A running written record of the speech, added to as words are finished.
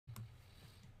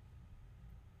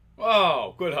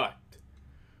Oh, kulħadd.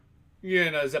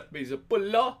 Jiena Zeppie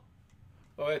Zappulla.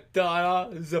 U tara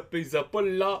Zeppie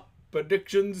Zappulla.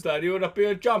 Predictions that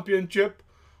European Championship.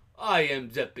 I am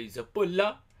Zeppie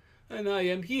Zappulla. And I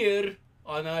am here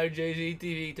on RJZ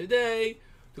TV today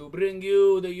to bring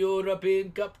you the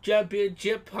European Cup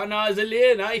Championship.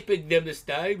 Hanazalin, I picked them this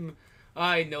time.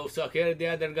 I know soccer, the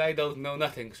other guy don't know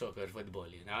nothing soccer, football.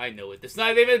 I know it. It's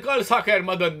not even called soccer,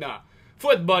 Madonna.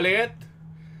 Football, it.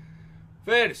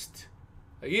 First,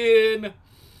 jien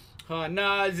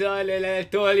ħanażal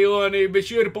l-Italjoni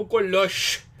biex jirpu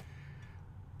kollox.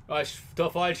 Għax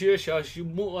tafal xiex,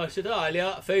 għax Italja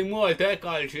fejn Malta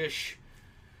għal xiex.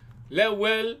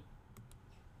 L-ewwel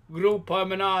grupp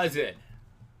ħamnażel.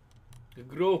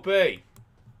 Grupp A.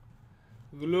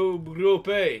 Grupp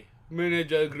A. Min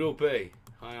ġa grupp A?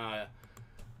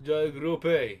 Ġa grupp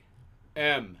A.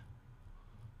 M.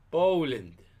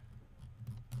 Poland.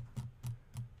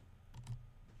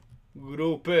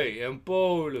 Grupp A, hemm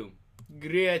Poland,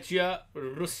 Greċja,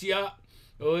 Russja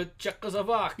u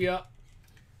Ċekkoslovakja.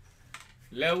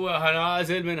 L-ewwel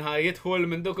ħanażel minn ħajjidħol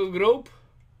minn dak il-grupp.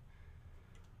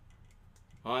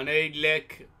 Ħanejdlek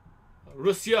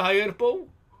Russja ħajirpu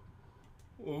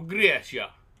u Greċja.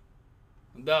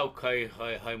 Dawk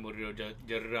ħajmurru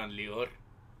ġerran liħor.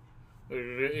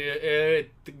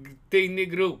 It-tieni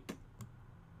grupp.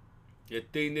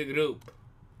 It-tieni grupp.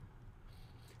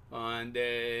 And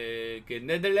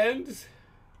Netherlands,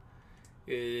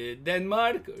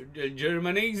 Denmark,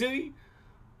 il-Ġermaniżi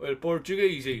u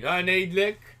l-Portugiżi.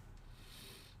 Ħanejdlek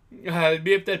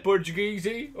ħal-bieb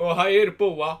tal-Portugiżi u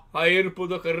ħajirpu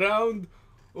dak ir-round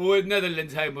u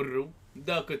l-Netherlands ħajmurru.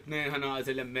 Dak it-tnejn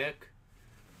ħanażel hemmhekk.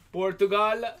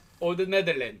 Portugal u the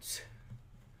Netherlands.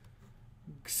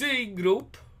 C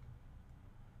group.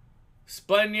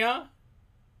 Spanja,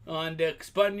 għandek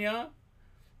Spanja.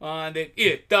 Għandek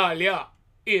Italja,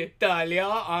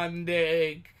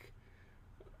 għandek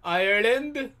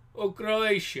Ireland u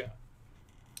Croatia.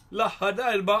 L-aħħar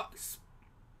darba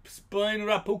Spain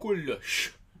rapu kullox.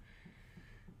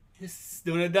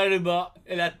 Dun darba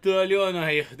l-Italjona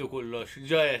ħajħdu kullox,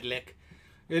 ġajetlek.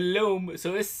 Illum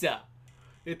so issa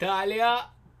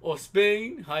Italja u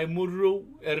Spain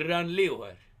ħajmurru ir-ran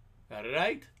liħor.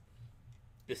 Alright?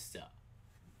 Issa.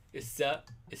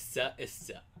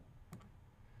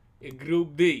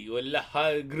 Il-Group B u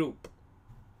l-aħħar group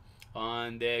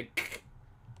għandek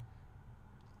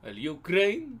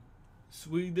l-Ukraine,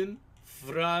 Sweden,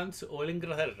 France u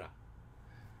l-Ingilterra.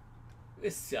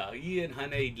 Issa jien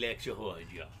ħanejdlek xi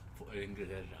ħaġa fuq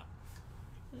l-Ingilterra.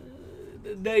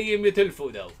 Dejjem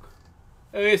jitilfu dawk.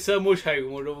 Issa mhux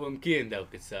ħajmurru mkien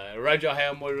dawk issa, raġa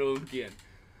ħajmurru mkien.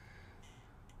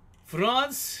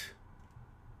 France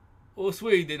u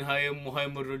Sweden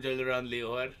ħajmurru ġel-ran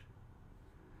liħor.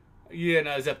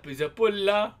 Jiena Zeppie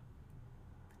Zappulla,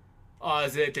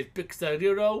 għazet il-Pixar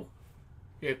Euro,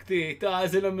 jek ti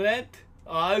tażilom net,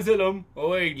 għazilom u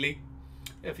għidli.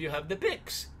 If you have the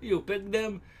picks, you pick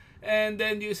them, and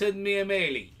then you send me a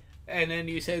mail. And then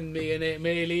you send me an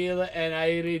email and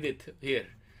I read it here.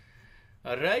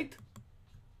 Alright?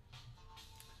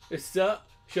 Issa,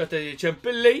 xota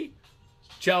ċempilli,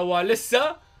 ċawa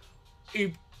l-issa,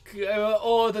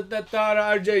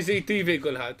 tara RJZ TV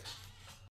kulħadd.